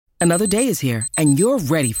Another day is here, and you're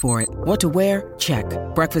ready for it. What to wear? Check.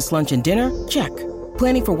 Breakfast, lunch, and dinner? Check.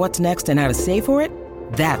 Planning for what's next and how to save for it?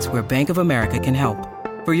 That's where Bank of America can help.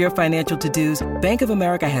 For your financial to-dos, Bank of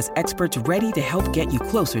America has experts ready to help get you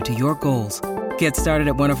closer to your goals. Get started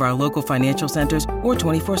at one of our local financial centers or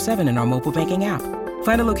 24/7 in our mobile banking app.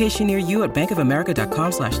 Find a location near you at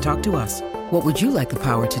bankofamerica.com/talktous. What would you like the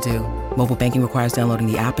power to do? Mobile banking requires downloading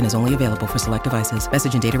the app and is only available for select devices.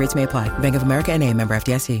 Message and data rates may apply. Bank of America N.A., member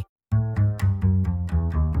FDIC.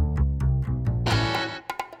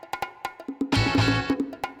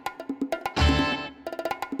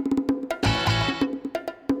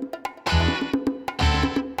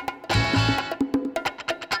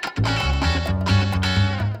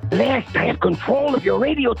 Last, I have control of your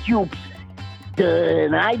radio tubes.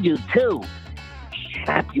 And I do too. Shut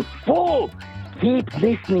up, you fool. Keep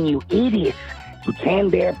listening, you idiots, to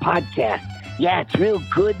Canned Air Podcast. Yeah, it's real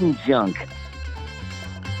good and junk.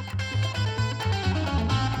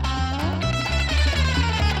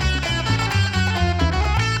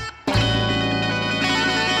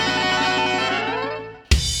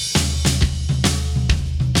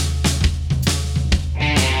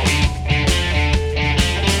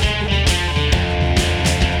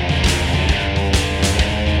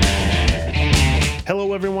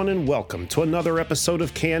 Hello, everyone, and welcome to another episode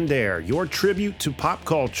of Canned Air, your tribute to pop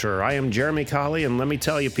culture. I am Jeremy Colley, and let me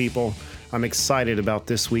tell you, people, I'm excited about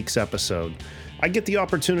this week's episode. I get the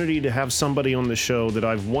opportunity to have somebody on the show that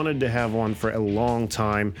I've wanted to have on for a long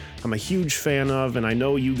time. I'm a huge fan of, and I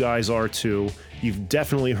know you guys are too. You've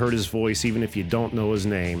definitely heard his voice, even if you don't know his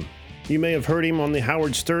name. You may have heard him on the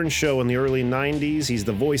Howard Stern Show in the early 90s. He's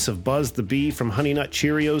the voice of Buzz the Bee from Honey Nut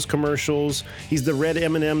Cheerios commercials. He's the Red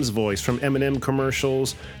M&M's voice from M&M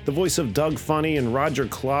commercials. The voice of Doug Funny and Roger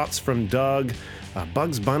Klotz from Doug.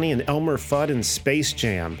 Bugs Bunny and Elmer Fudd in Space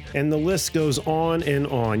Jam. And the list goes on and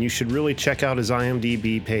on. You should really check out his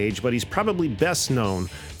IMDb page, but he's probably best known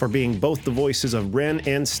for being both the voices of Ren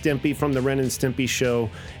and Stimpy from The Ren and Stimpy Show,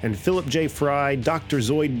 and Philip J. Fry, Dr.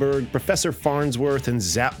 Zoidberg, Professor Farnsworth, and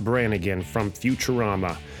Zap Brannigan from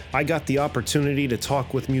Futurama. I got the opportunity to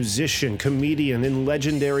talk with musician, comedian, and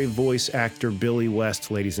legendary voice actor Billy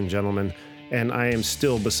West, ladies and gentlemen. And I am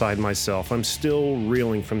still beside myself. I'm still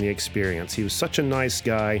reeling from the experience. He was such a nice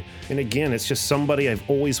guy. And again, it's just somebody I've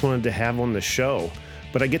always wanted to have on the show.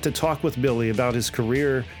 But I get to talk with Billy about his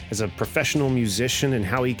career as a professional musician and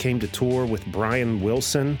how he came to tour with Brian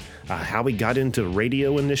Wilson, how he got into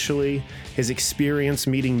radio initially, his experience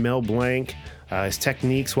meeting Mel Blanc, his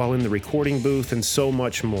techniques while in the recording booth, and so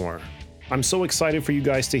much more. I'm so excited for you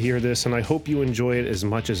guys to hear this, and I hope you enjoy it as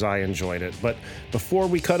much as I enjoyed it. But before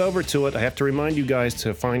we cut over to it, I have to remind you guys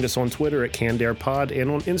to find us on Twitter at CannedAirPod and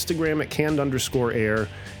on Instagram at Canned_Air.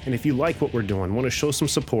 And if you like what we're doing, want to show some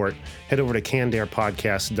support, head over to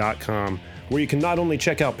CannedAirPodcast.com, where you can not only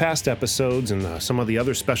check out past episodes and some of the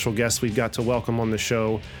other special guests we've got to welcome on the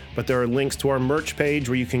show, but there are links to our merch page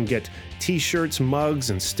where you can get t-shirts, mugs,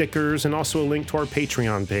 and stickers, and also a link to our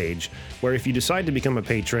Patreon page, where if you decide to become a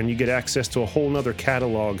patron, you get access to a whole nother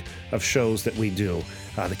catalog of shows that we do.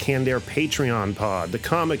 The Canned Air Patreon Pod, the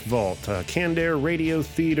Comic Vault, Canned Air Radio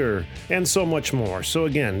Theater, and so much more. So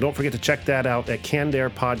again, don't forget to check that out at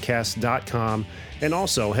CannedAirPodcast.com, and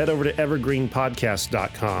also head over to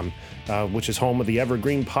EvergreenPodcast.com, which is home of the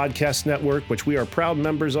Evergreen Podcast Network, which we are proud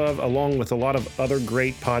members of, along with a lot of other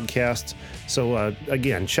great podcasts. So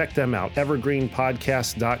again, check them out,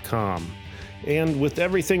 EvergreenPodcast.com. And with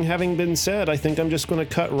everything having been said, I think I'm just going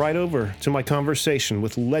to cut right over to my conversation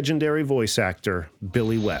with legendary voice actor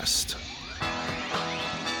Billy West.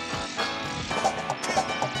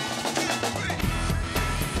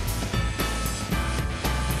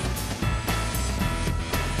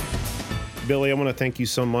 Billy, I want to thank you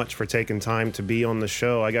so much for taking time to be on the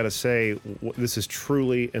show. I got to say, this is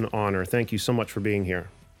truly an honor. Thank you so much for being here.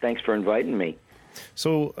 Thanks for inviting me.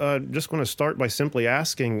 So just going to start by simply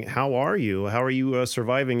asking, how are you? How are you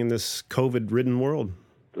surviving in this COVID-ridden world?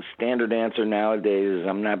 The standard answer nowadays is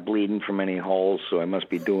I'm not bleeding from any holes, so I must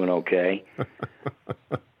be doing okay.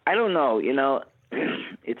 I don't know.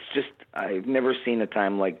 It's just I've never seen a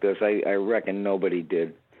time like this. I reckon nobody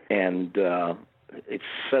did. And it's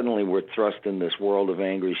suddenly we're thrust in this world of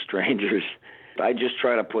angry strangers. I just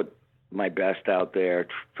try to put my best out there,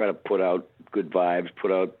 try to put out good vibes,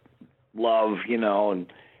 put out love,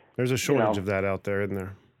 and there's a shortage of that out there, isn't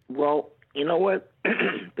there? Well, you know what?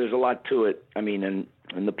 There's a lot to it. I mean, and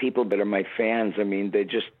the people that are my fans, I mean, they're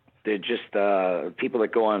just people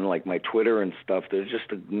that go on like my Twitter and stuff. They're just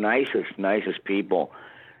the nicest people.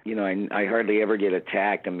 I hardly ever get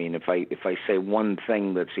attacked. I mean, if I say one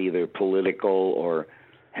thing that's either political or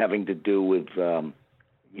having to do with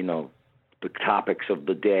the topics of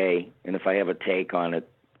the day, and if I have a take on it,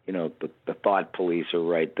 the thought police are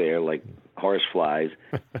right there, like horseflies.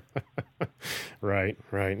 Right.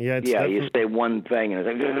 Yeah. You say one thing, and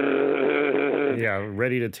it's like, yeah,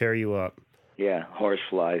 ready to tear you up. Yeah,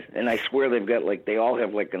 horseflies. And I swear they all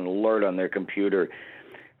have like an alert on their computer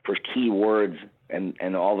for keywords,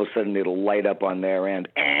 and all of a sudden it'll light up on their end.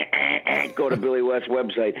 Go to Billy West's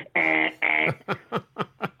website.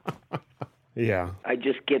 Yeah. I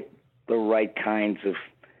just get the right kinds of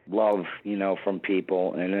love, from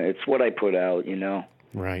people, and it's what I put out,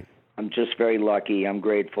 Right. I'm just very lucky. I'm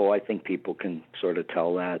grateful. I think people can sort of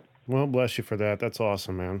tell that. Well, bless you for that. That's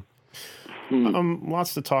awesome, man.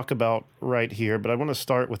 Lots to talk about right here, but I want to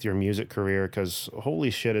start with your music career because holy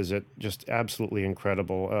shit, is it just absolutely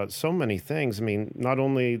incredible. So many things. I mean, not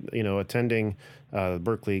only, attending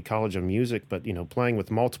Berklee College of Music, but, playing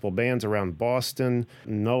with multiple bands around Boston,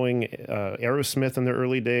 knowing Aerosmith in their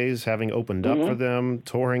early days, having opened up for them,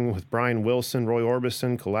 touring with Brian Wilson, Roy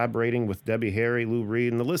Orbison, collaborating with Debbie Harry, Lou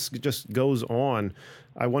Reed, and the list just goes on.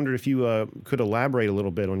 I wondered if you could elaborate a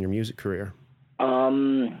little bit on your music career.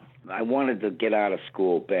 I wanted to get out of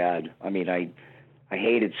school bad. I mean, I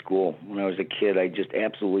hated school when I was a kid. I just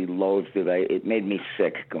absolutely loathed it. It made me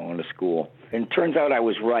sick going to school. And it turns out I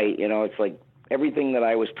was right. It's like everything that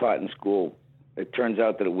I was taught in school, it turns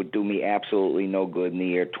out that it would do me absolutely no good in the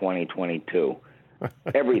year 2022.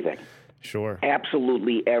 Everything. Sure.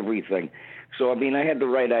 Absolutely everything. So, I had the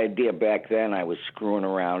right idea back then. I was screwing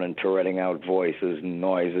around and Touretting out voices and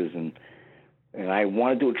noises, and I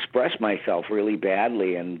wanted to express myself really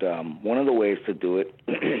badly, and one of the ways to do it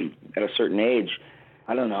at a certain age,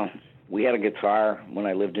 I don't know, we had a guitar when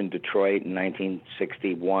I lived in Detroit in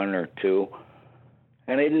 1961 or 2,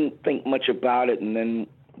 and I didn't think much about it, and then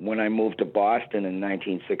when I moved to Boston in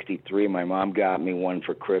 1963, my mom got me one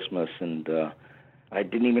for Christmas, and I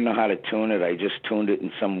didn't even know how to tune it. I just tuned it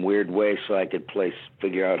in some weird way so I could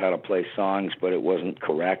figure out how to play songs, but it wasn't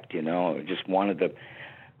correct, I just wanted to...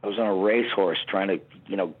 I was on a racehorse trying to,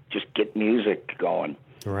 just get music going.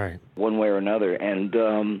 Right. One way or another. And,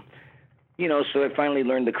 so I finally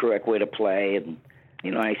learned the correct way to play. And,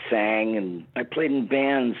 I sang and I played in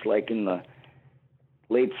bands like in the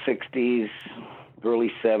late 60s,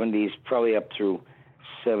 early 70s, probably up through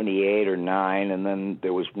 78 or 9. And then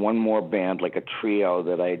there was one more band, like a trio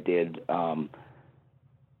that I did.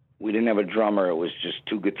 We didn't have a drummer. It was just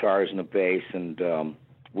 2 guitars and a bass. And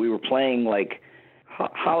we were playing like...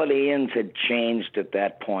 Holiday Inns had changed at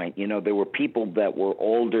that point. There were people that were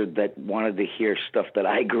older that wanted to hear stuff that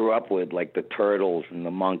I grew up with, like the Turtles and the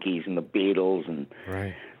Monkees and the Beatles and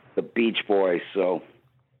the Beach Boys. So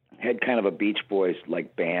I had kind of a Beach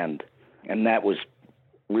Boys-like band. And that was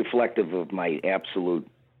reflective of my absolute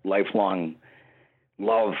lifelong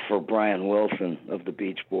love for Brian Wilson of the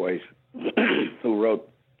Beach Boys, who wrote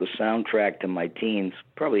the soundtrack to my teens,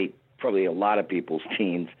 probably a lot of people's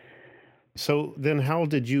teens. So then how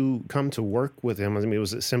did you come to work with him?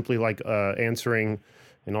 Was it simply like answering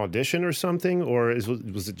an audition or something? Or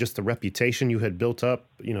was it just the reputation you had built up,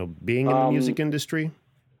 being in the music industry?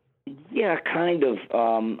 Yeah, kind of.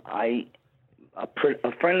 A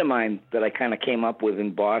friend of mine that I kind of came up with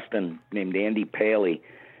in Boston named Andy Paley,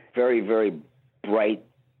 very, very bright,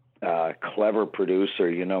 clever producer,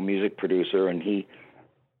 music producer. And he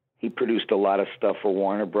produced a lot of stuff for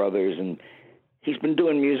Warner Brothers, and he's been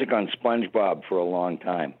doing music on SpongeBob for a long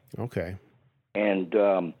time. Okay. And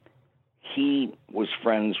he was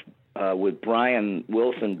friends with Brian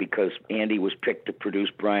Wilson because Andy was picked to produce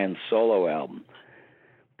Brian's solo album,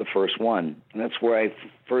 the first one. And that's where I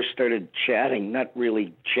first started chatting, not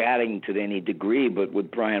really chatting to any degree, but with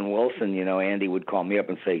Brian Wilson, Andy would call me up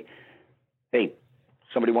and say, "Hey,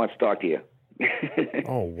 somebody wants to talk to you."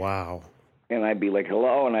 Oh, wow. And I'd be like,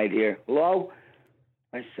 "Hello?" And I'd hear, "Hello?"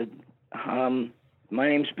 I said, my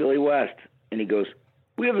name's Billy West. And he goes,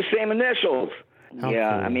 "We have the same initials." How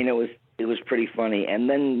yeah, cool. It was pretty funny. And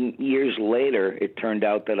then years later, it turned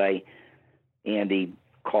out that Andy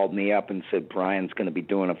called me up and said, "Brian's going to be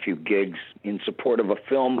doing a few gigs in support of a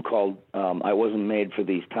film called I Wasn't Made for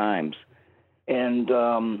These Times." And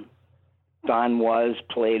Don Was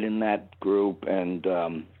played in that group, and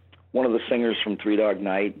one of the singers from Three Dog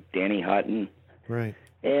Night, Danny Hutton. Right.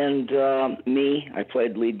 And me, I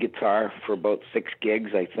played lead guitar for about 6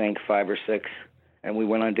 gigs, I think, 5 or 6. And we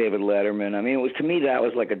went on David Letterman. To me, that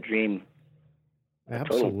was like a dream.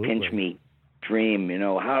 Absolutely. A total pinch me dream,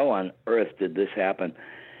 how on earth did this happen?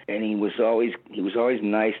 And he was always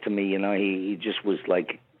nice to me, he just was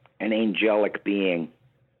like an angelic being,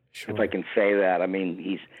 Sure. if I can say that.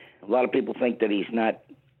 A lot of people think that he's not,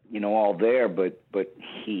 all there, but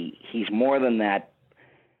he's more than that.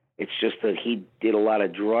 It's just that he did a lot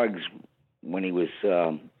of drugs when he was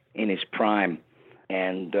in his prime,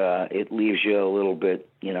 and it leaves you a little bit,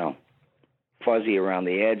 fuzzy around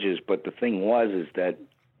the edges. But the thing is that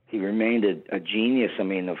he remained a genius. I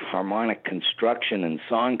mean, of harmonic construction and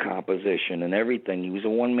song composition and everything. He was a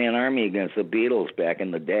one-man army against the Beatles back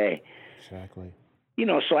in the day. Exactly.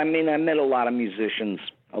 So I met a lot of musicians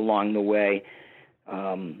along the way.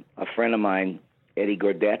 A friend of mine, Eddie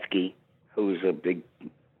Gordetsky, who's a big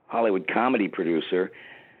Hollywood comedy producer,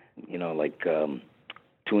 like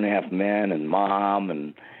 2.5 Men and Mom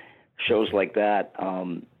and shows like that.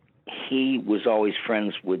 He was always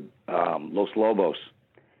friends with Los Lobos.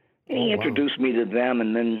 And he introduced me to them,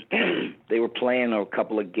 and then they were playing a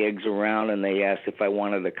couple of gigs around, and they asked if I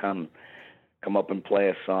wanted to come up and play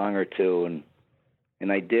a song or two,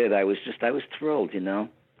 and I did. I was thrilled, It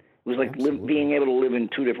was like being able to live in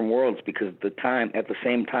two different worlds, because at the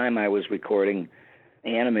same time I was recording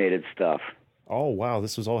animated stuff. Oh, wow.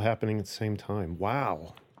 This was all happening at the same time.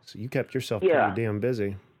 Wow. So you kept yourself pretty damn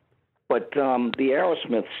busy. But the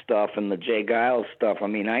Aerosmith stuff and the Jay Giles stuff, I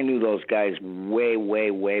knew those guys way, way,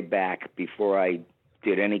 way back before I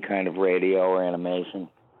did any kind of radio or animation.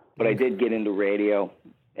 But I did get into radio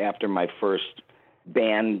after my first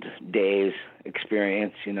band days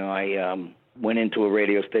experience. I went into a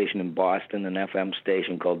radio station in Boston, an FM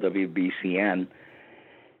station called WBCN.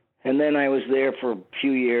 And then I was there for a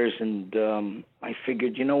few years, and I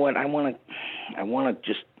figured, you know what, I want to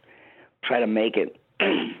just try to make it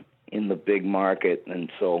in the big market.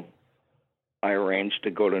 And so I arranged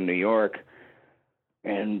to go to New York,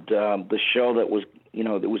 and the show that was,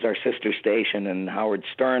 it was our sister station, and Howard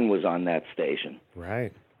Stern was on that station.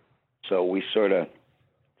 Right. So we sort of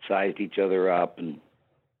sized each other up, and,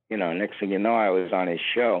 next thing you know, I was on his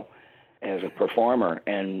show as a performer,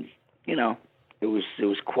 and, it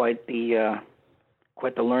was quite the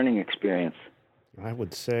learning experience. I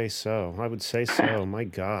would say so. My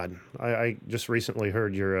God, I just recently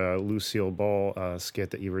heard your Lucille Ball skit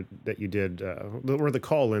that you did, or the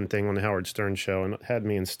call-in thing on the Howard Stern show, and it had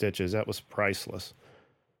me in stitches. That was priceless.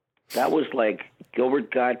 That was like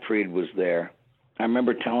Gilbert Gottfried was there. I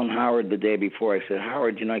remember telling Howard the day before. I said,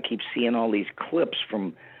 Howard, I keep seeing all these clips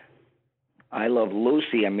from I Love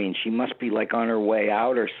Lucy. She must be like on her way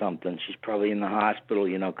out or something. She's probably in the hospital,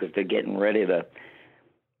 because they're getting ready to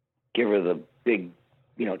give her the big,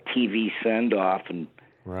 TV send off, and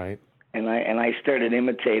right. And I started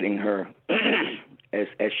imitating her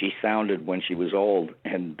as she sounded when she was old,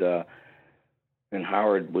 and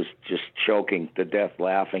Howard was just choking to death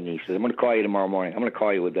laughing. He said, "I'm going to call you tomorrow morning. I'm going to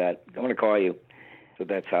call you with that. I'm going to call you." So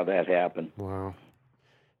that's how that happened. Wow,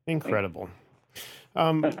 incredible.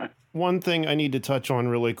 One thing I need to touch on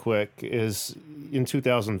really quick is in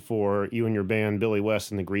 2004, you and your band, Billy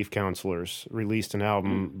West and the Grief Counselors, released an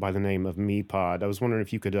album by the name of Me Pod. I was wondering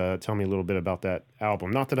if you could tell me a little bit about that album.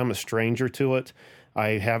 Not that I'm a stranger to it.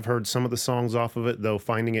 I have heard some of the songs off of it, though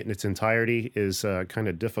finding it in its entirety is kind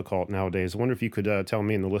of difficult nowadays. I wonder if you could tell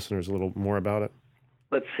me and the listeners a little more about it.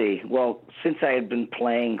 Let's see. Well, since I had been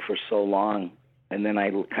playing for so long, and then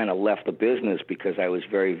I kind of left the business because I was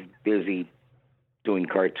very busy doing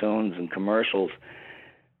cartoons and commercials,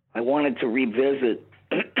 I wanted to revisit,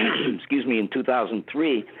 in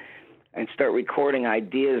 2003, and start recording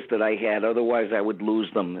ideas that I had. Otherwise, I would lose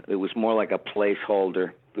them. It was more like a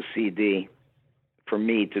placeholder, the CD, for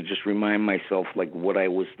me to just remind myself like what I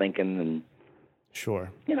was thinking, and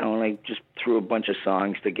sure, and I just threw a bunch of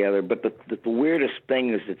songs together. But the weirdest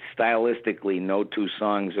thing is that stylistically, no two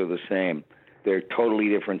songs are the same. They're totally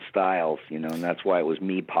different styles, and that's why it was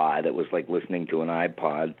Me Pod. It was like listening to an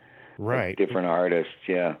iPod. Right. Like different artists,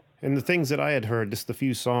 yeah. And the things that I had heard, just the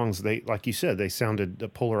few songs, they, like you said, they sounded the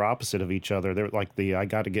polar opposite of each other. They're like the I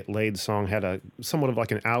Gotta Get Laid song had a somewhat of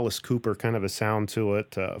like an Alice Cooper kind of a sound to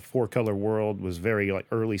it. Four Color World was very like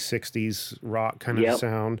early 60s rock kind of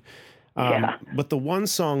sound. But the one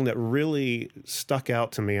song that really stuck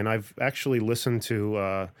out to me, and I've actually listened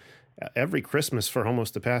to every Christmas for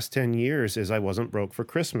almost the past 10 years, is I Wasn't Broke for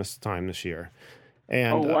Christmas time this year.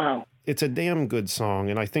 And wow. It's a damn good song,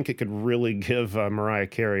 and I think it could really give Mariah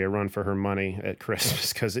Carey a run for her money at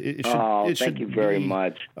Christmas, because it should thank you very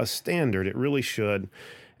much. A standard. It really should.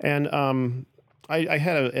 And I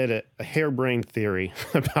had a harebrained theory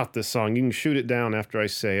about this song. You can shoot it down after I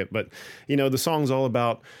say it, but the song's all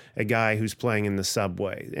about a guy who's playing in the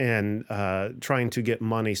subway and trying to get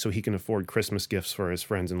money so he can afford Christmas gifts for his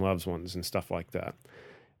friends and loved ones and stuff like that.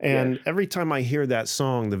 And every time I hear that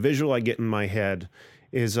song, the visual I get in my head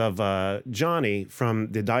is of Johnny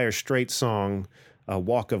from the Dire Straits song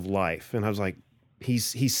Walk of Life. And I was like,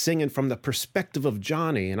 he's singing from the perspective of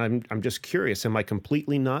Johnny, and I'm just curious, am I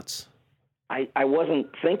completely nuts? I wasn't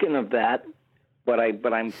thinking of that, but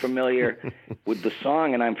I'm familiar with the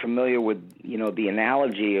song, and I'm familiar with, the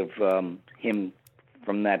analogy of him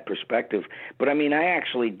from that perspective. But I mean, I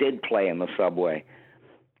actually did play in the subway.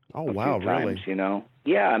 Oh wow, really? Times,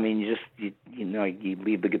 Yeah, I mean, you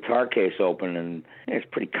leave the guitar case open, and it's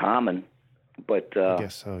pretty common. But I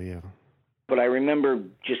guess so, yeah. But I remember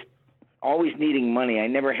just always needing money. I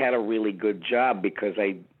never had a really good job because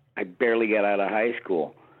I barely got out of high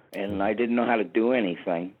school, and I didn't know how to do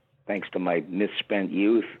anything. Thanks to my misspent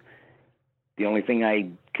youth, the only thing I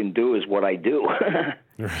can do is what I do.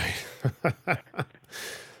 Right.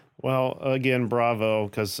 Well, again, bravo,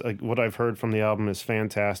 because what I've heard from the album is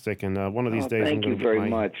fantastic, and one of these days I'm going to get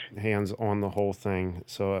my hands on the whole thing.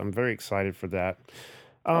 So I'm very excited for that.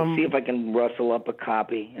 I'll see if I can rustle up a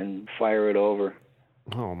copy and fire it over.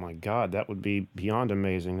 Oh my God, that would be beyond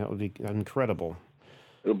amazing. That would be incredible.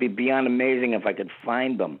 It would be beyond amazing if I could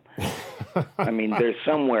find them. I mean, they're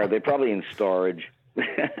somewhere. They're probably in storage.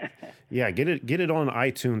 Yeah, get it on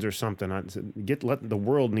iTunes or something. The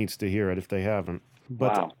world needs to hear it if they haven't.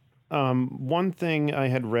 But wow. One thing I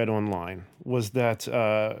had read online was that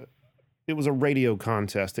it was a radio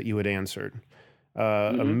contest that you had answered.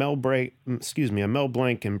 A Mel Blanc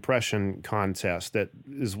impression contest that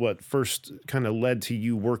is what first kind of led to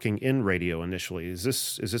you working in radio initially. Is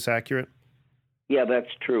this accurate? Yeah,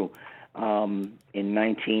 that's true. In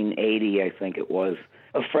 1980, I think it was,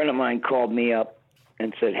 a friend of mine called me up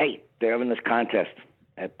and said, "Hey, they're having this contest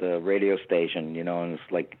at the radio station, and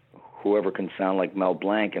it's like whoever can sound like Mel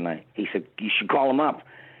Blanc." And he said, "You should call him up."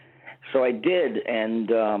 So I did,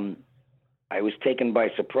 and I was taken by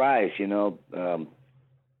surprise.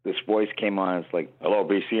 This voice came on. It's like, "Hello,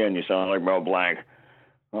 BCN, you sound like Mel Blanc."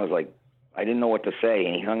 I was like, I didn't know what to say,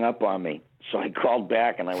 and he hung up on me. So I called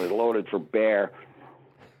back, and I was loaded for bear.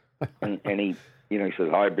 And he, he said,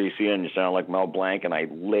 "Hi, BCN, you sound like Mel Blanc." And I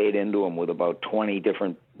laid into him with about 20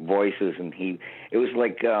 different voices, and it was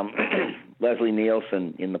like Leslie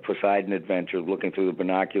Nielsen in the Poseidon Adventure looking through the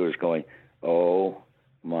binoculars going, "Oh,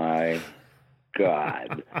 my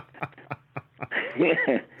God."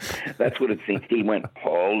 That's what it seemed. He went,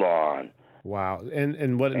 "Hold on." Wow.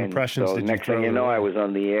 And what impressions did you next thing you know, I was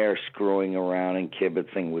on the air screwing around and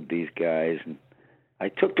kibitzing with these guys. And I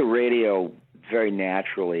took the radio very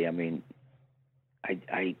naturally. I mean,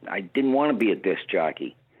 I didn't want to be a disc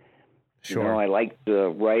jockey. Sure. I liked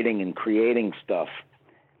writing and creating stuff.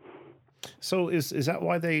 So is that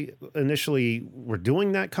why they initially were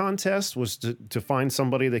doing that contest, was to find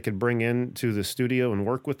somebody they could bring in to the studio and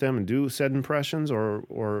work with them and do said impressions, or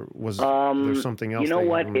was there something else? You know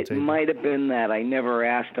what? It might have been that. I never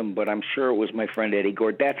asked him, but I'm sure it was my friend Eddie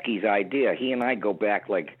Gordetsky's idea. He and I go back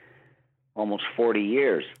like almost 40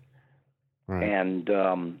 years. Right. And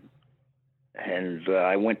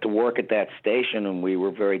I went to work at that station, and we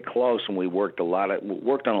were very close, and we worked on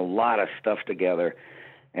a lot of stuff together.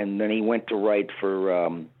 And then he went to write for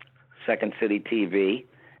Second City TV,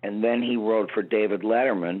 and then he wrote for David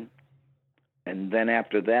Letterman, and then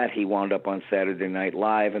after that he wound up on Saturday Night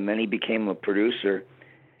Live, and then he became a producer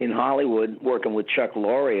in Hollywood, working with Chuck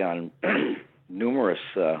Lorre on numerous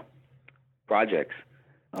projects.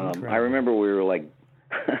 I remember we were like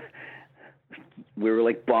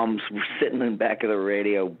bums. We're sitting in the back of the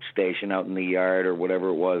radio station out in the yard or whatever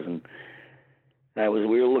it was, and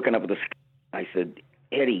we were looking up at the sky. I said,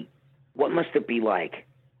 "Eddie, what must it be like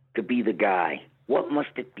to be the guy? What must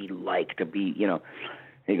it be like to be,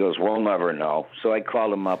 He goes, "We'll never know." So I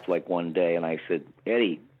called him up like one day, and I said,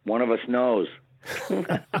 "Eddie, one of us knows."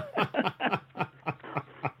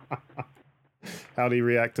 How did he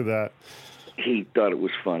react to that? He thought it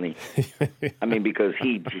was funny. I mean, because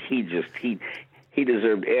he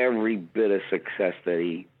deserved every bit of success that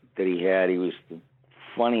he had. He was the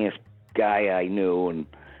funniest guy I knew, and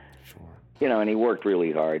and he worked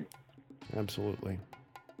really hard. Absolutely.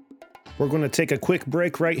 We're going to take a quick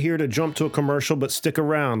break right here to jump to a commercial, but stick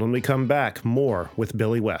around. When we come back, more with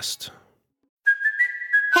Billy West.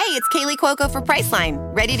 Hey, it's Kaylee Cuoco for Priceline.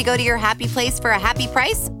 Ready to go to your happy place for a happy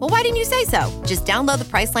price? Well, why didn't you say so? Just download the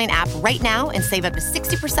Priceline app right now and save up to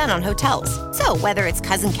 60% on hotels. So whether it's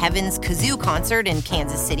Cousin Kevin's Kazoo Concert in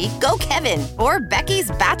Kansas City, go Kevin, or Becky's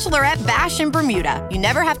Bachelorette Bash in Bermuda, you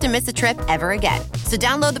never have to miss a trip ever again. So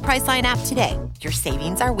download the Priceline app today. Your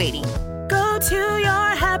savings are waiting. Go to your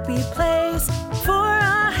happy place for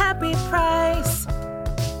a happy price.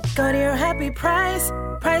 Go to your happy price,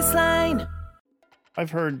 Priceline.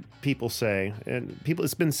 I've heard people say,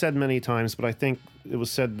 it's been said many times, but I think it was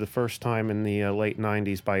said the first time in the late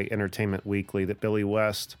 90s by Entertainment Weekly that Billy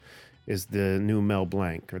West is the new Mel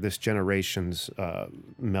Blanc, or this generation's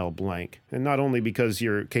Mel Blanc. And not only because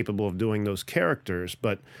you're capable of doing those characters,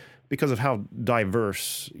 but because of how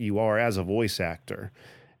diverse you are as a voice actor.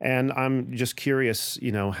 And I'm just curious,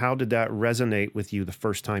 how did that resonate with you the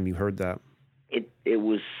first time you heard that? It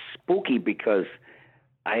was spooky because,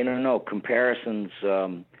 I don't know, comparisons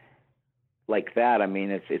like that, I mean,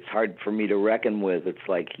 it's hard for me to reckon with. It's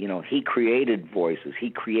like, he created voices. He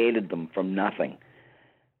created them from nothing.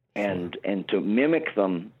 And to mimic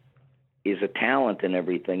them is a talent and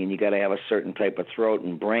everything, and you got to have a certain type of throat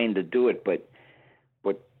and brain to do it, but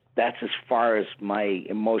that's as far as my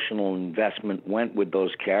emotional investment went with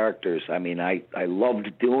those characters. I mean, I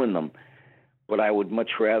loved doing them, but I would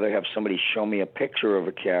much rather have somebody show me a picture of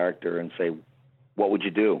a character and say, what would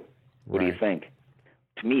you do? What do you think?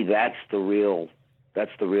 To me, that's the real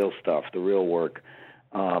stuff, the real work.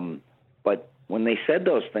 But when they said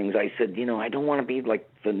those things, I said, I don't want to be like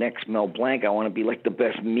the next Mel Blanc. I want to be like the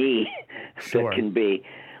best me that can be,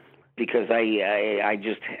 because I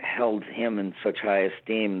just held him in such high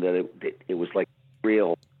esteem that it was like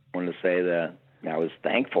real. I wanted to say that. I was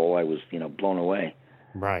thankful. I was, blown away.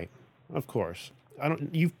 Right. Of course.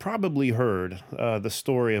 You've probably heard the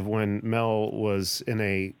story of when Mel was in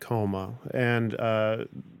a coma, and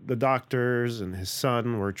the doctors and his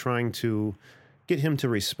son were trying to get him to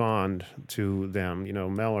respond to them.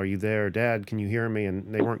 Mel, are you there? Dad, can you hear me?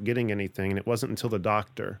 And they weren't getting anything. And it wasn't until the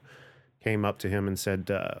doctor came up to him and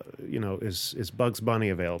said, is Bugs Bunny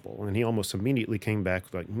available? And he almost immediately came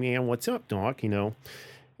back like, man, what's up, Doc?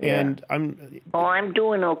 And I'm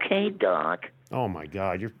doing okay, Doc. Oh my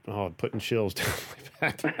God, you're putting chills down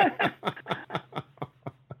my back.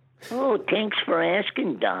 Oh, thanks for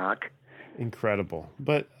asking, Doc. Incredible.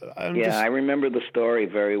 But I remember the story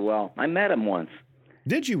very well. I met him once.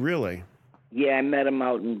 Did you really? Yeah, I met him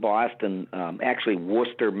out in Boston, actually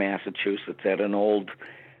Worcester, Massachusetts, at an old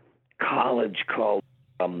college called,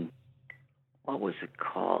 what was it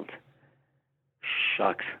called?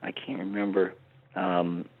 Shucks, I can't remember.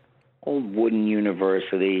 Old wooden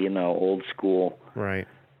university, old school. Right.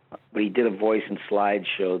 But he did a voice and slide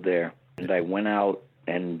show there. And I went out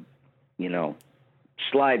and,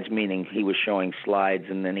 slides meaning he was showing slides,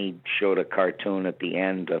 and then he showed a cartoon at the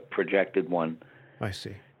end, a projected one. I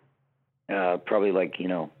see. Probably like,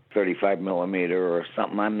 35 millimeter or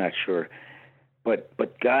something, I'm not sure.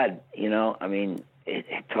 But God, I mean,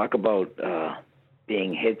 talk about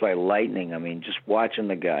being hit by lightning. I mean, just watching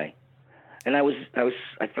the guy. And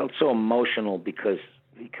I felt so emotional because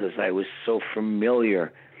I was so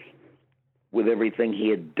familiar with everything he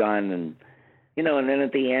had done, and and then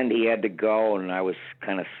at the end he had to go, and I was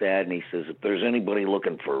kind of sad. And he says, if there's anybody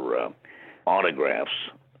looking for autographs,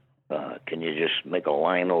 can you just make a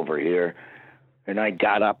line over here? And I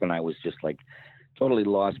got up and I was just like totally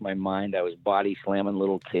lost my mind. I was body slamming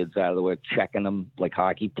little kids out of the way, checking them like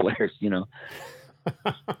hockey players,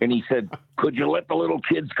 And he said, could you let the little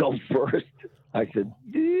kids go first? I said,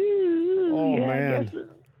 oh, yeah, man.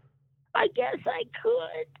 I guess I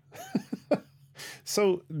could.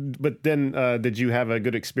 So, but then did you have a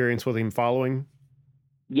good experience with him following?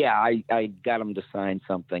 Yeah, I got him to sign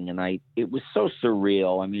something, and it was so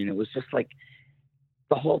surreal. I mean, it was just like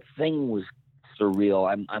the whole thing was surreal.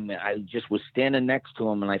 I just was standing next to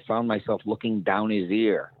him, and I found myself looking down his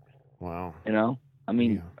ear. Wow. And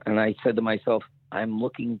I said to myself, I'm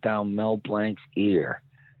looking down Mel Blanc's ear.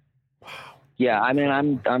 Wow. Yeah, I mean,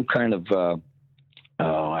 I'm kind of,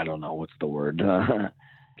 I don't know, what's the word?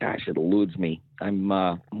 Gosh, it eludes me. I'm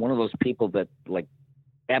one of those people that, like,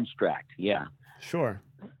 abstract, yeah. Sure.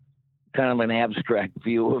 Kind of an abstract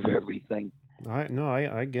view of everything.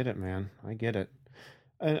 I get it, man. I get it.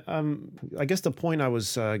 I guess the point I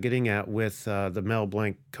was getting at with the Mel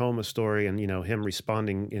Blanc coma story and, him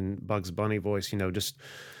responding in Bugs Bunny voice, just,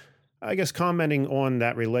 I guess, commenting on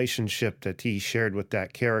that relationship that he shared with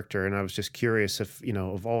that character. And I was just curious if,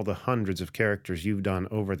 of all the hundreds of characters you've done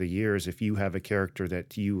over the years, if you have a character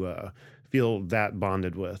that you feel that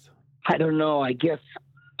bonded with. I don't know. I guess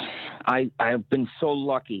I've been so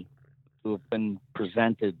lucky to have been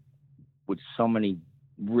presented with so many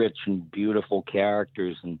rich and beautiful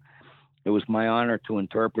characters, and it was my honor to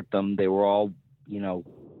interpret them. They were all,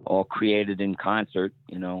 all created in concert,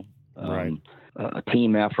 right.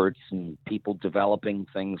 Team efforts and people developing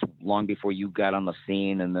things long before you got on the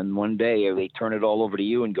scene. And then one day they turn it all over to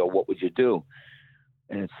you and go, what would you do?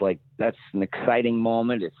 And it's like, that's an exciting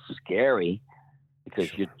moment. It's scary because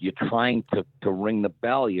you're trying to ring the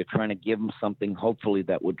bell. You're trying to give them something, hopefully,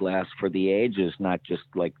 that would last for the ages, not just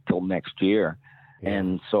like till next year. Yeah.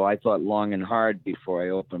 And so I thought long and hard before I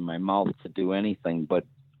opened my mouth to do anything. But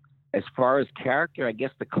as far as character, I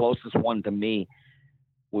guess the closest one to me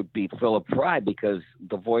would be Philip Fry, because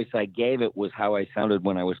the voice I gave it was how I sounded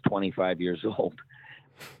when I was 25 years old.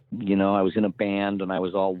 You know, I was in a band and I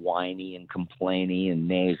was all whiny and complainy and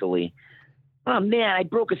nasally. Oh man, I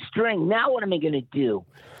broke a string. Now what am I going to do?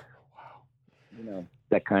 Wow. You know,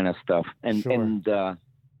 that kind of stuff. And Sure. and an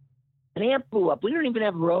amp blew up. We don't even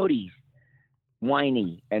have roadies.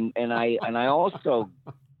 Whiny. And I also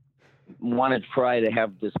wanted Fry to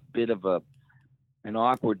have this bit of an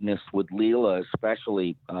awkwardness with Leela,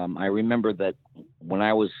 especially. I remember that when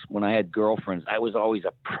I had girlfriends, I was always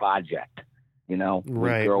a project. You know,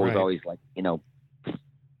 Right, the girl was right. always like, you know,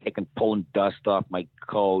 pulling dust off my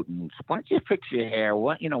coat, and why don't you fix your hair?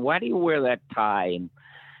 What, you know, why do you wear that tie? And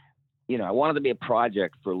you know, I wanted to be a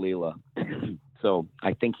project for Leela, so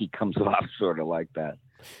I think he comes off sort of like that.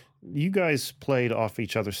 You guys played off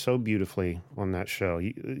each other so beautifully on that show.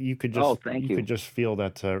 You could just, Oh, thank you. could just feel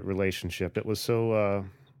that relationship. It was so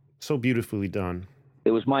beautifully done.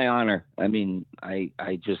 It was my honor. I mean, I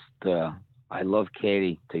just I love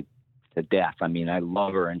Katie to death. I mean, I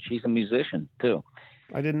love her, and she's a musician too.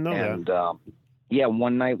 I didn't know And that. yeah,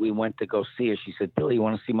 one night we went to go see her. She said, "Billy, you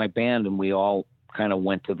want to see my band?" And we all kind of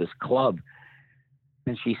went to this club.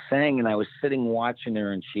 And she sang, and I was sitting watching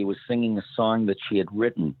her, and she was singing a song that she had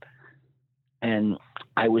written. And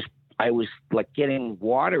I was like getting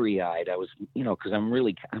watery-eyed. I was, you know, because I'm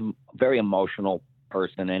a very emotional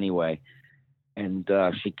person anyway. And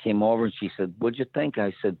she came over and she said, "What'd you think?"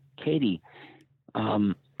 I said, "Katie,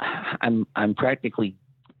 I'm practically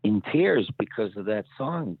in tears because of that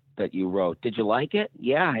song that you wrote. Did you like it?"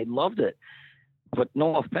 "Yeah, I loved it. But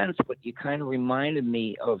no offense, but you kind of reminded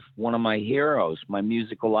me of one of my heroes, my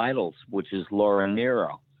musical idols, which is Laura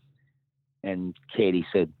Nyro." And Katie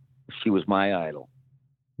said she was my idol.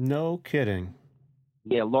 No kidding.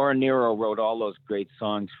 Yeah, Laura Nyro wrote all those great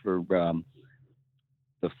songs for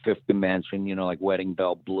the Fifth Dimension, you know, like Wedding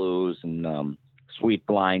Bell Blues and Sweet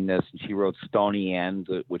Blindness. And she wrote Stony End,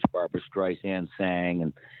 which Barbra Streisand sang.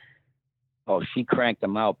 And oh, she cranked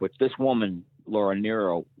them out. But this woman, Laura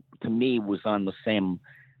Nyro, to me was on the same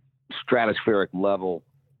stratospheric level,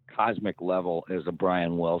 cosmic level as a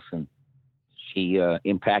Brian Wilson. She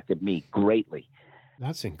impacted me greatly.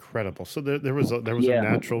 That's incredible. So there was a Yeah.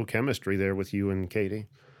 natural chemistry there with you and Katie.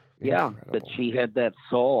 Yeah, Incredible. that she had that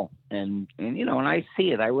soul, and you know, and I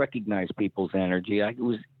see it. I recognize people's energy.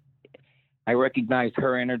 I recognized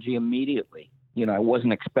her energy immediately. You know, I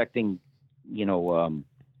wasn't expecting, you know,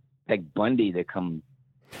 Peg Bundy to come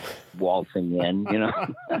waltzing in. You know.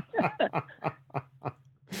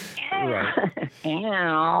 Right.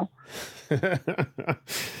 Ow.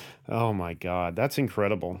 Oh my God, that's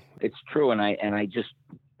incredible. It's true, and I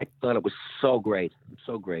thought it was so great,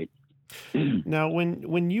 so great. Now,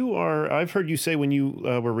 when you are, I've heard you say when you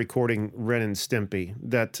were recording Ren and Stimpy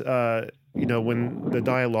that you know, when the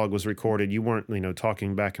dialogue was recorded, you weren't, you know,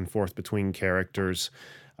 talking back and forth between characters.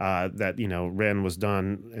 That, you know, Ren was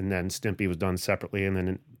done and then Stimpy was done separately and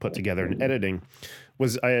then put together in editing.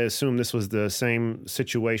 I assume this was the same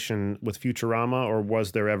situation with Futurama, or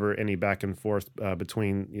was there ever any back and forth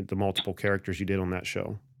between the multiple characters you did on that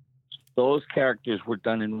show? Those characters were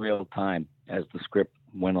done in real time as the script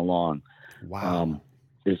went along. Wow.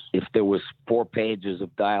 If there was 4 pages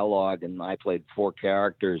of dialogue and I played 4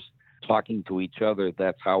 characters talking to each other,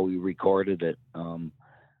 that's how we recorded it.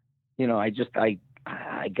 You know, I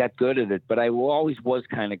got good at it, but I always was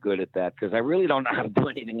kind of good at that because I really don't know how to do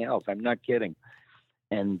anything else. I'm not kidding.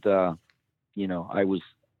 And you know, I was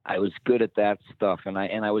good at that stuff, and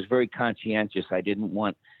I was very conscientious. I didn't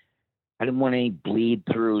want any bleed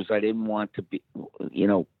throughs. I didn't want to be, you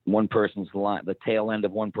know, one person's line, the tail end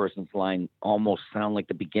of one person's line almost sound like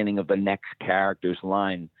the beginning of the next character's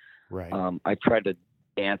line. Right. I tried to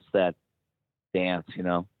dance that dance, you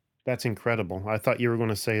know. That's incredible. I thought you were going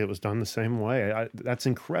to say it was done the same way. That's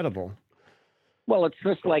incredible. Well, it's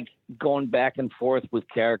just like going back and forth with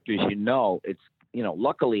characters, you know. It's, you know,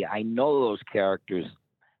 luckily I know those characters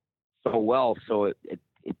so well, so it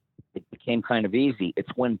became kind of easy. It's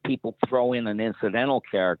when people throw in an incidental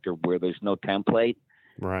character where there's no template,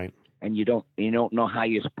 Right. and you don't know how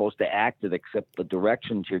you're supposed to act it except the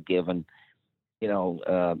directions you're given. You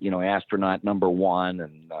know, astronaut number 1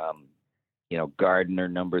 and you know, gardener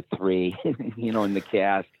number 3, you know, in the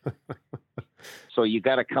cast. So you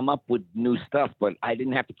got to come up with new stuff, but I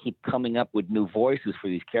didn't have to keep coming up with new voices for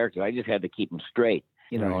these characters. I just had to keep them straight,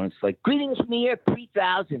 you know. Right. And it's like, greetings from the year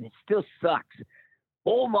 3000. It still sucks.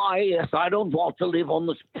 Oh my, yes, I don't want to live on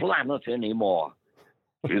this planet anymore.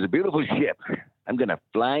 She's a beautiful ship. I'm going to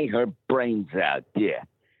fly her brains out. Yeah.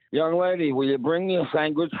 Young lady, will you bring me a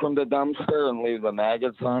sandwich from the dumpster and leave the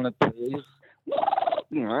maggots on it, please?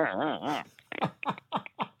 I'm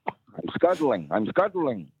scuttling.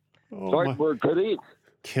 Oh, Zoidberg could eat.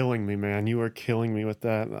 killing me, man. You are killing me with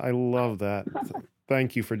that. I love that.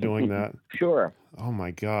 Thank you for doing that. Sure. Oh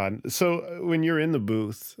my God. So when you're in the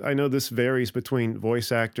booth, I know this varies between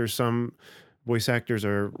voice actors. Some voice actors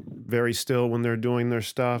are very still when they're doing their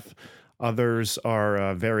stuff. Others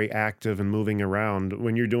are very active and moving around.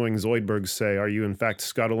 When you're doing Zoidberg's say, are you in fact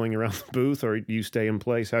scuttling around the booth or do you stay in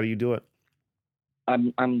place? How do you do it?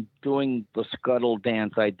 I'm doing the scuttle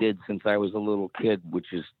dance I did since I was a little kid,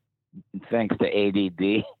 which is thanks to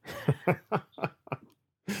ADD.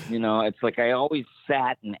 You know, it's like I always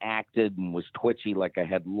sat and acted and was twitchy, like I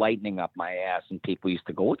had lightning up my ass, and people used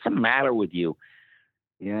to go, "What's the matter with you?"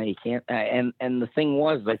 You know, you can't. And the thing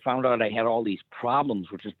was, I found out I had all these problems,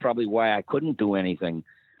 which is probably why I couldn't do anything.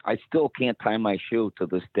 I still can't tie my shoe to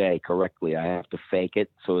this day correctly. I have to fake it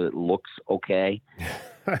so it looks okay.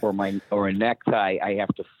 or a necktie, I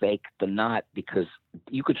have to fake the knot, because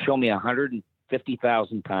you could show me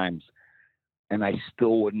 150,000 times and I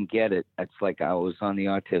still wouldn't get it. It's like I was on the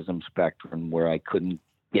autism spectrum where I couldn't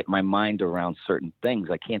get my mind around certain things.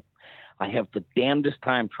 I have the damnedest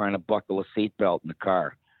time trying to buckle a seatbelt in the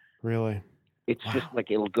car. Really? It's just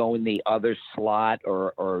like it'll go in the other slot,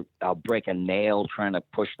 or I'll break a nail trying to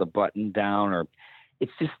push the button down, or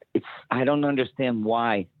I don't understand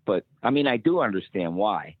why, but I mean, I do understand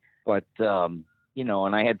why, but, you know,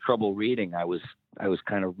 and I had trouble reading. I was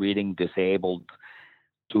kind of reading disabled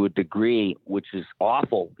to a degree, which is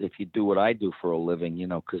awful if you do what I do for a living, you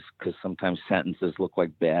know, because sometimes sentences look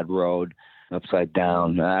like bad road, upside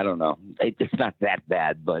down. I don't know. It's not that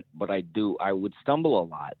bad, but I would stumble a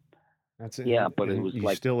lot. That's it. Yeah, but it And was you're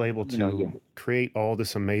like, still able to create all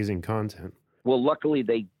this amazing content. Well, luckily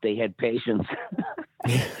they had patience.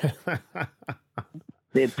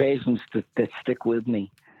 They had patience to stick with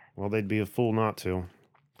me. Well, they'd be a fool not to.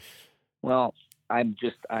 Well, I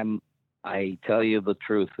tell you the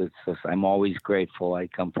truth. It's just, I'm always grateful. I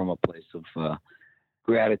come from a place of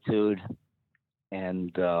gratitude.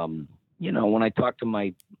 And, you know, when I talk to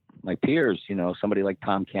my peers, you know, somebody like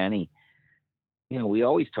Tom Kenny, you know, we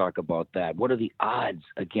always talk about that. What are the odds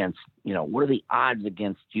against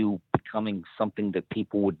you becoming something that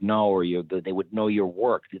people would know, or that they would know your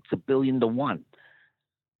work? It's 1 billion to 1,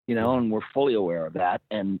 you know, and we're fully aware of that,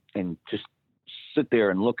 and just sit there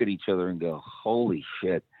and look at each other and go, holy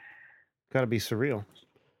shit. Got to be surreal.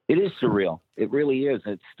 It is surreal. It really is.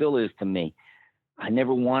 It still is to me. I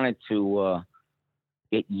never wanted to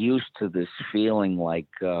get used to this feeling like,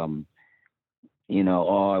 you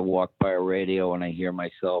know, I walk by a radio and I hear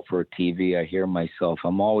myself, or a TV, I hear myself.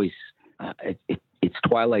 I'm always, it's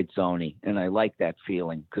Twilight Zone-y, and I like that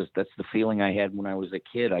feeling, because that's the feeling I had when I was a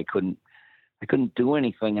kid. I couldn't do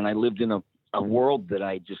anything, and I lived in a world that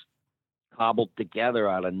I just cobbled together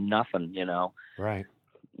out of nothing, you know. Right.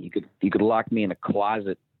 You could lock me in a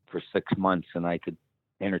closet for 6 months and I could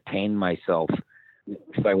entertain myself.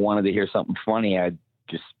 If I wanted to hear something funny, I'd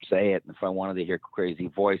just say it. And if I wanted to hear crazy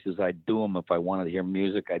voices, I'd do them. If I wanted to hear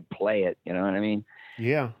music, I'd play it. You know what I mean?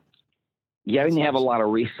 Yeah. Yeah, I didn't have a lot of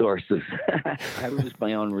resources. I was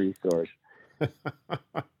my own resource.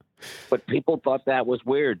 But people thought that was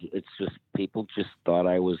weird. It's just, people just thought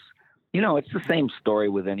I was, you know, it's the same story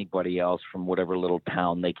with anybody else from whatever little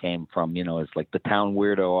town they came from. You know, it's like the town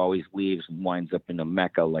weirdo always leaves and winds up in a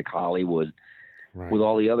Mecca like Hollywood, right, with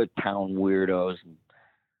all the other town weirdos.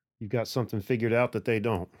 You got something figured out that they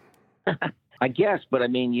don't. I guess, but I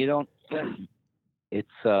mean, you don't, it's,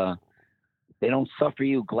 they don't suffer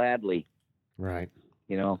you gladly. Right.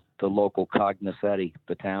 You know, the local cognoscenti,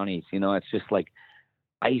 the townies, you know, it's just like,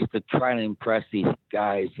 I used to try to impress these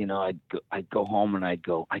guys, you know, I'd go home and I'd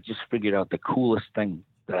go, I just figured out the coolest thing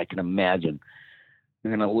that I can imagine.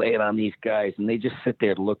 I'm going to lay it on these guys. And they just sit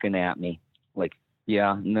there looking at me like,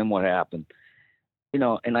 yeah. And then what happened? You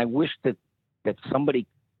know, and I wish that somebody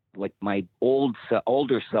like my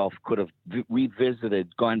older self could have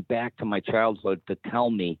revisited, gone back to my childhood to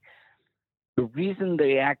tell me the reason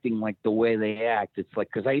they're acting like the way they act. It's like,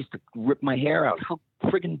 because I used to rip my hair out. How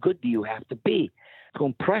friggin' good do you have to be to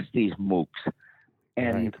impress these mooks?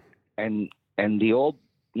 And right. and the old,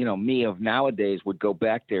 you know, me of nowadays would go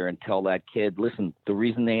back there and tell that kid, listen, the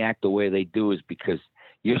reason they act the way they do is because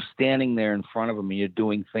you're standing there in front of them and you're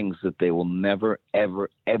doing things that they will never, ever,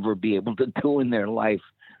 ever be able to do in their life.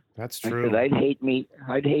 That's true. I said,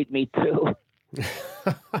 I'd hate me too.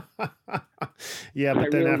 Yeah,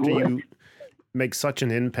 but then after you make such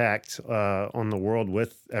an impact on the world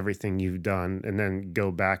with everything you've done, and then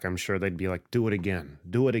go back, I'm sure they'd be like, do it again.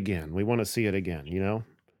 We want to see it again, you know?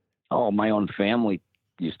 Oh, my own family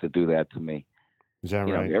used to do that to me. Is that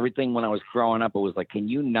You right? know, everything when I was growing up, it was like, can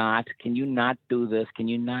you not do this? Can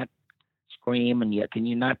you not scream? And yet, can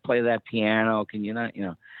you not play that piano? Can you not, you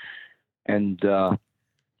know? And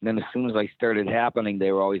then as soon as I started happening,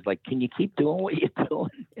 they were always like, can you keep doing what you're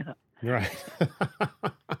doing? You know? Right.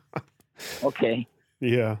 Okay.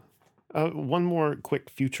 Yeah. One more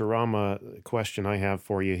quick Futurama question I have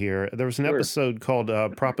for you here. There was an Sure. episode called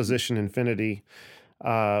Proposition Infinity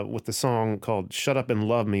with the song called Shut Up and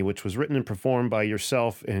Love Me, which was written and performed by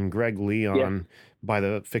yourself and Greg Leon by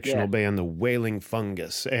the fictional band The Wailing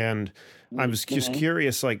Fungus. And I was just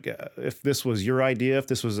curious, like, if this was your idea, if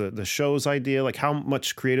this was the show's idea, like how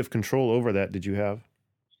much creative control over that did you have?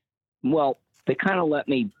 Well, they kind of let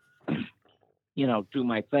me, you know, do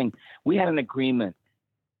my thing. We had an agreement,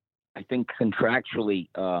 I think contractually,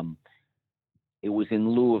 it was in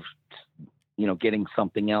lieu of, you know, getting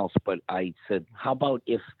something else. But I said, how about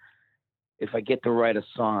if I get to write a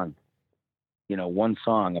song, you know, one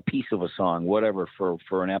song, a piece of a song, whatever,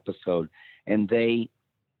 for an episode. And they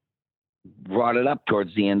brought it up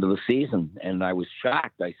towards the end of the season. And I was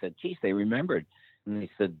shocked. I said, geez, they remembered. And they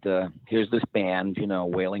said, here's this band, you know,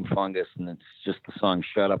 Wailing Fungus, and it's just the song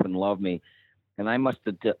Shut Up and Love Me. And I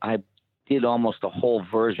did almost a whole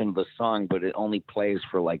version of the song, but it only plays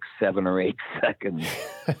for like 7 or 8 seconds.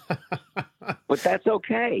 But that's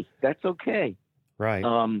okay. That's okay. Right.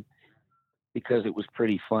 Because it was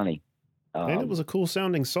pretty funny. And it was a cool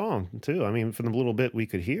sounding song too. I mean, from the little bit we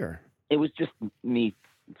could hear. It was just me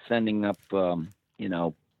sending up, you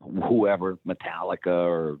know, whoever, Metallica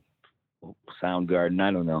or Soundgarden,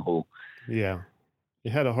 I don't know who. Yeah.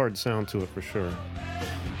 It had a hard sound to it for sure.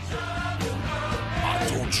 I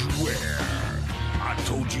told you where, I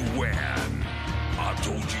told you when, I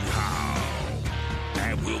told you how,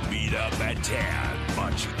 and we'll meet up at 10,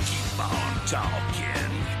 but you keep on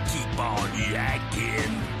talking, keep on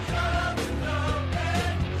yakking.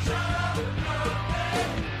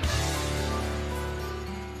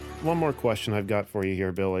 One more question I've got for you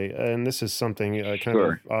here, Billy, and this is something kind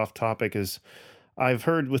of off topic. Is I've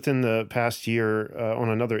heard within the past year on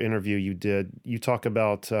another interview you did, you talk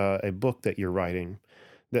about a book that you're writing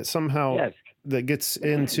that somehow that gets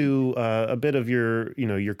into a bit of your, you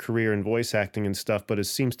know, your career in voice acting and stuff, but it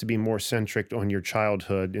seems to be more centric on your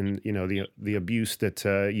childhood and, you know, the abuse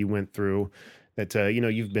that you went through that, you know,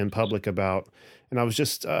 you've been public about. And I was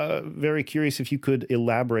just very curious if you could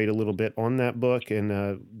elaborate a little bit on that book.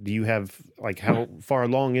 And do you have, like, how far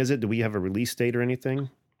along is it? Do we have a release date or anything?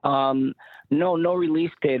 No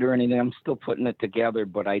release date or anything. I'm still putting it together,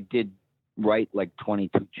 but I did write like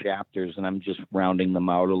 22 chapters and I'm just rounding them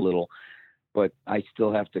out a little. But I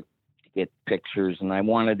still have to get pictures, and I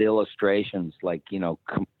wanted illustrations, like, you know,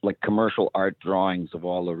 like commercial art drawings of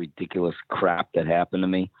all the ridiculous crap that happened to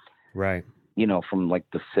me. Right. You know, from like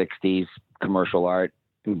the 60s commercial art,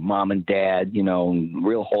 Mom and Dad, you know,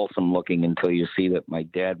 real wholesome looking until you see that my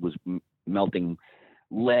dad was melting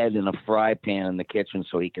lead in a fry pan in the kitchen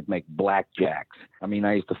so he could make blackjacks. I mean,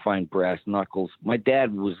 I used to find brass knuckles. My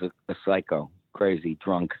dad was a psycho, crazy,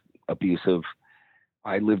 drunk, abusive.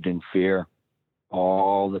 I lived in fear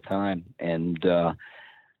all the time. And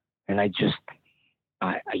I just,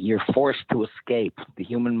 you're forced to escape. The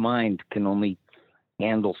human mind can only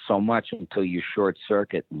handle so much until you short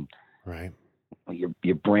circuit, and right.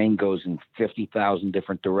 Your brain goes in 50,000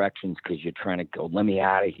 different directions because you're trying to go, let me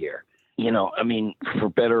out of here. You know, I mean, for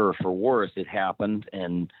better or for worse, it happened,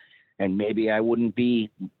 and maybe I wouldn't be,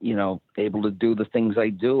 you know, able to do the things I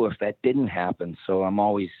do if that didn't happen. So I'm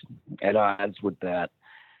always at odds with that.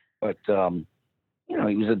 But you know,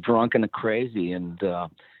 he was a drunk and a crazy, and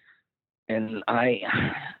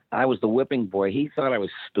I was the whipping boy. He thought I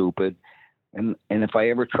was stupid, and if I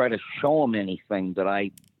ever try to show him anything that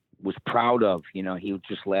I was proud of, you know, he would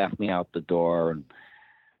just laugh me out the door.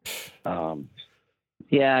 And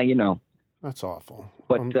yeah, you know, that's awful.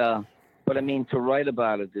 But I mean, to write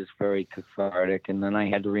about it is very cathartic. And then I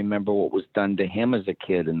had to remember what was done to him as a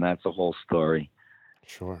kid, and that's a whole story.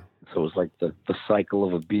 Sure. So it was like the cycle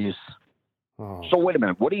of abuse. Oh. So wait a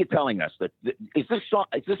minute, what are you telling us? Is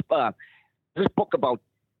this book about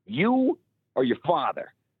you or your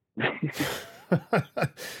father?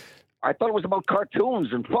 I thought it was about cartoons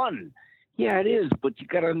and fun. Yeah, it is, but you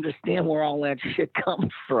got to understand where all that shit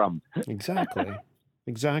comes from. Exactly.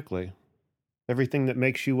 Exactly. Everything that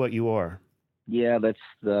makes you what you are. Yeah, that's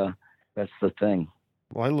the thing.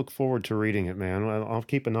 Well, I look forward to reading it, man. I'll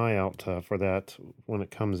keep an eye out for that when it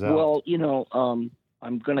comes out. Well, you know,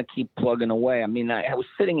 I'm going to keep plugging away. I mean, I was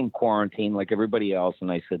sitting in quarantine like everybody else,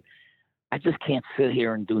 and I said, I just can't sit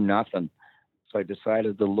here and do nothing. So I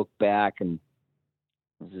decided to look back and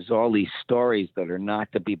There's all these stories that are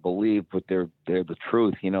not to be believed, but they're the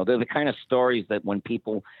truth. You know, they're the kind of stories that when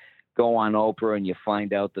people go on Oprah and you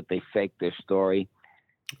find out that they faked their story,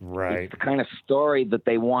 right? It's the kind of story that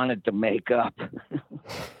they wanted to make up,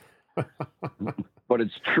 but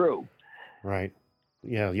it's true. Right.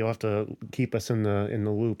 Yeah, you'll have to keep us in the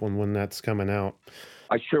loop on when that's coming out.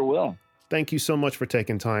 I sure will. Thank you so much for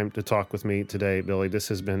taking time to talk with me today, Billy. This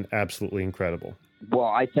has been absolutely incredible. Well,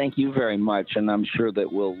 I thank you very much, and I'm sure that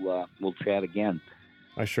we'll chat again.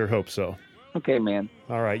 I sure hope so. Okay, man.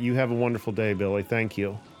 All right. You have a wonderful day, Billy. Thank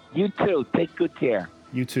you. You too. Take good care.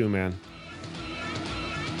 You too, man.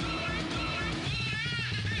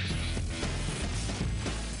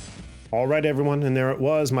 All right, everyone, and there it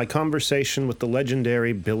was, my conversation with the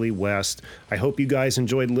legendary Billy West. I hope you guys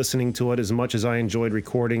enjoyed listening to it as much as I enjoyed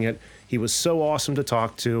recording it. He was so awesome to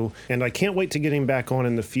talk to, and I can't wait to get him back on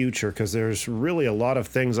in the future because there's really a lot of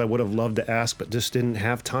things I would have loved to ask but just didn't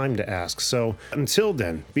have time to ask. So until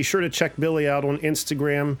then, be sure to check Billy out on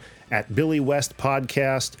Instagram at Billy West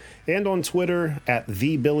Podcast and on Twitter at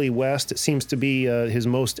The Billy West. It seems to be his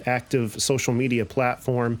most active social media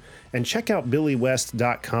platform. And check out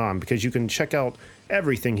BillyWest.com because you can check out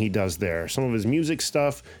everything he does there. Some of his music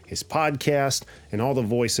stuff, his podcast, and all the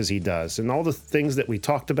voices he does. And all the things that we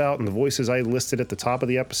talked about and the voices I listed at the top of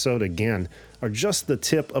the episode, again, are just the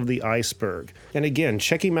tip of the iceberg. And again,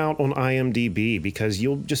 check him out on IMDb because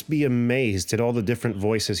you'll just be amazed at all the different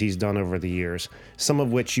voices he's done over the years, some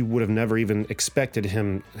of which you would have never even expected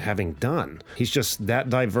him having done. He's just that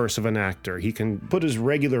diverse of an actor. He can put his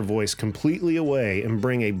regular voice completely away and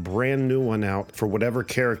bring a brand new one out for whatever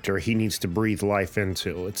character he needs to breathe life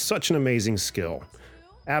into. It's such an amazing skill.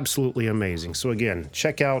 Absolutely amazing. So again,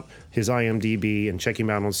 check out his IMDb and check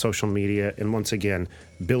him out on social media. And once again,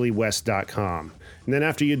 BillyWest.com. And then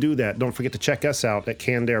after you do that, don't forget to check us out at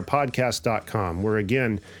CannedAirPodcast.com, where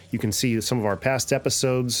again, you can see some of our past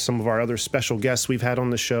episodes, some of our other special guests we've had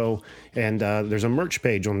on the show. And there's a merch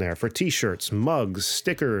page on there for t-shirts, mugs,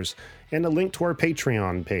 stickers, and a link to our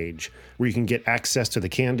Patreon page, where you can get access to the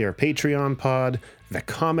Canned Air Patreon pod, the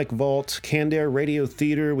Comic Vault, Canned Air Radio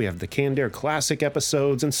Theater, we have the Canned Air Classic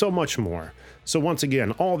episodes, and so much more. So once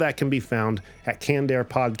again, all that can be found at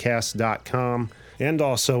CannedAirPodcast.com and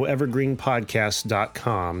also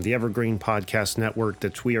EvergreenPodcast.com, the Evergreen Podcast Network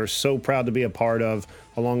that we are so proud to be a part of,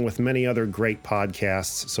 along with many other great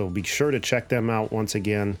podcasts. So be sure to check them out once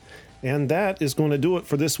again. And that is going to do it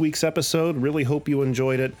for this week's episode. Really hope you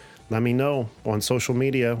enjoyed it. Let me know on social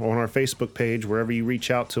media or on our Facebook page, wherever you reach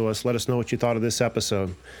out to us. Let us know what you thought of this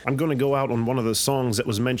episode. I'm going to go out on one of the songs that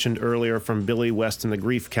was mentioned earlier from Billy West and the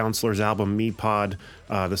Grief Counselors album, Me Pod,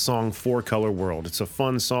 the song Four Color World. It's a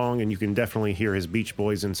fun song, and you can definitely hear his Beach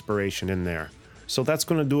Boys inspiration in there. So that's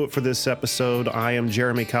going to do it for this episode. I am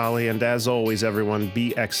Jeremy Colley, and as always, everyone,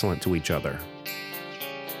 be excellent to each other.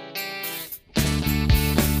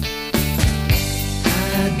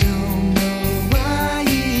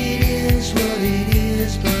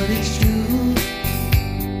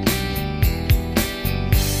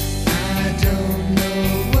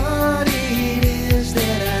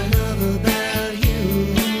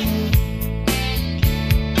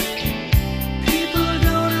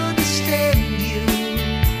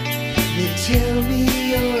 Tell me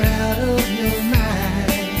you're out of your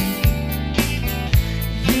mind.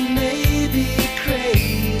 You may be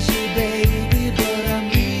crazy, baby, but I'm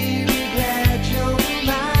really glad you're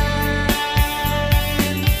mine.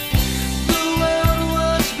 The world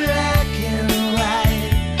was black and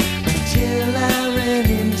white until I ran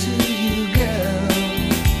into you, girl.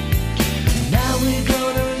 Now we're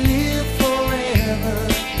gonna live forever,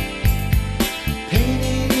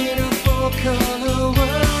 painted in a four-color world.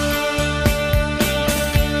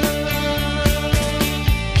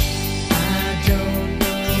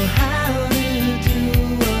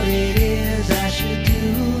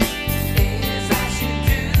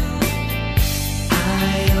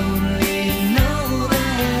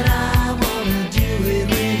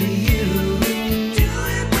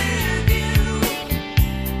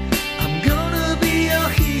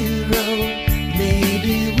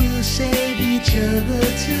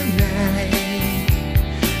 Tonight,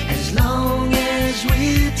 as long as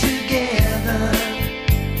we're together,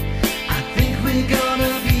 I think we're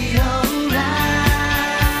gonna be alright.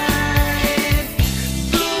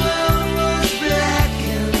 The world was black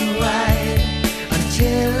and white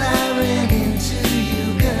until I ran into you,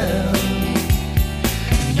 girl.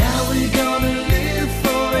 Now we're gonna live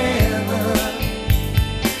forever,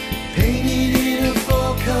 painted in a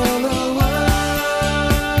four-color world.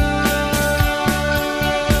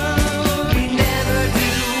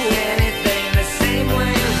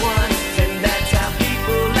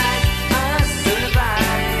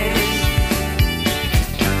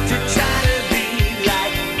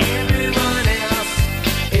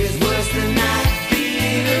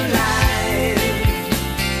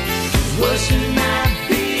 Worse than not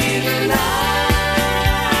being alive.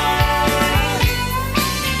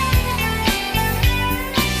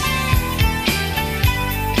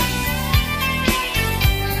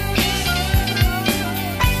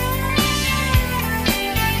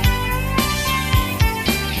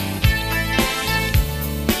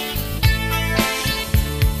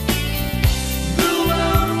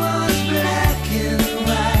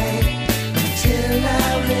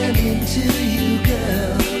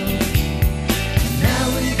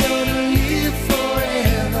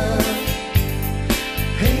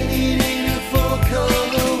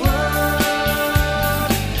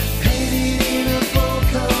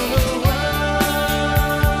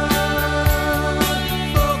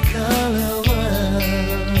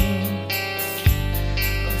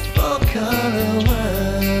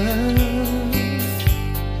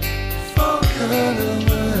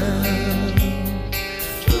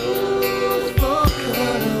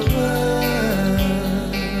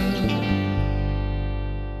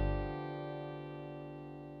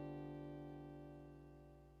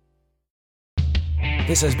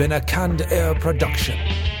 This has been a Canned Air production.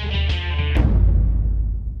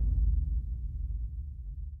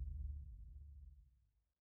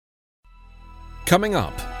 Coming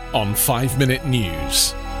up on 5 Minute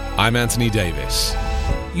News, I'm Anthony Davis.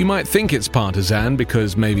 You might think it's partisan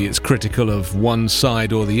because maybe it's critical of one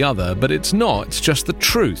side or the other, but it's not. It's just the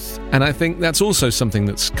truth. And I think that's also something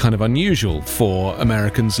that's kind of unusual for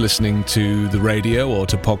Americans listening to the radio or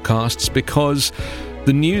to podcasts, because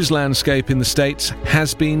the news landscape in the States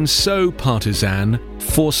has been so partisan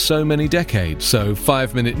for so many decades. So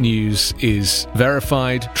 5 Minute News is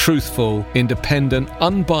verified, truthful, independent,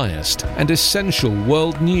 unbiased, and essential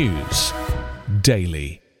world news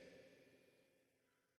daily.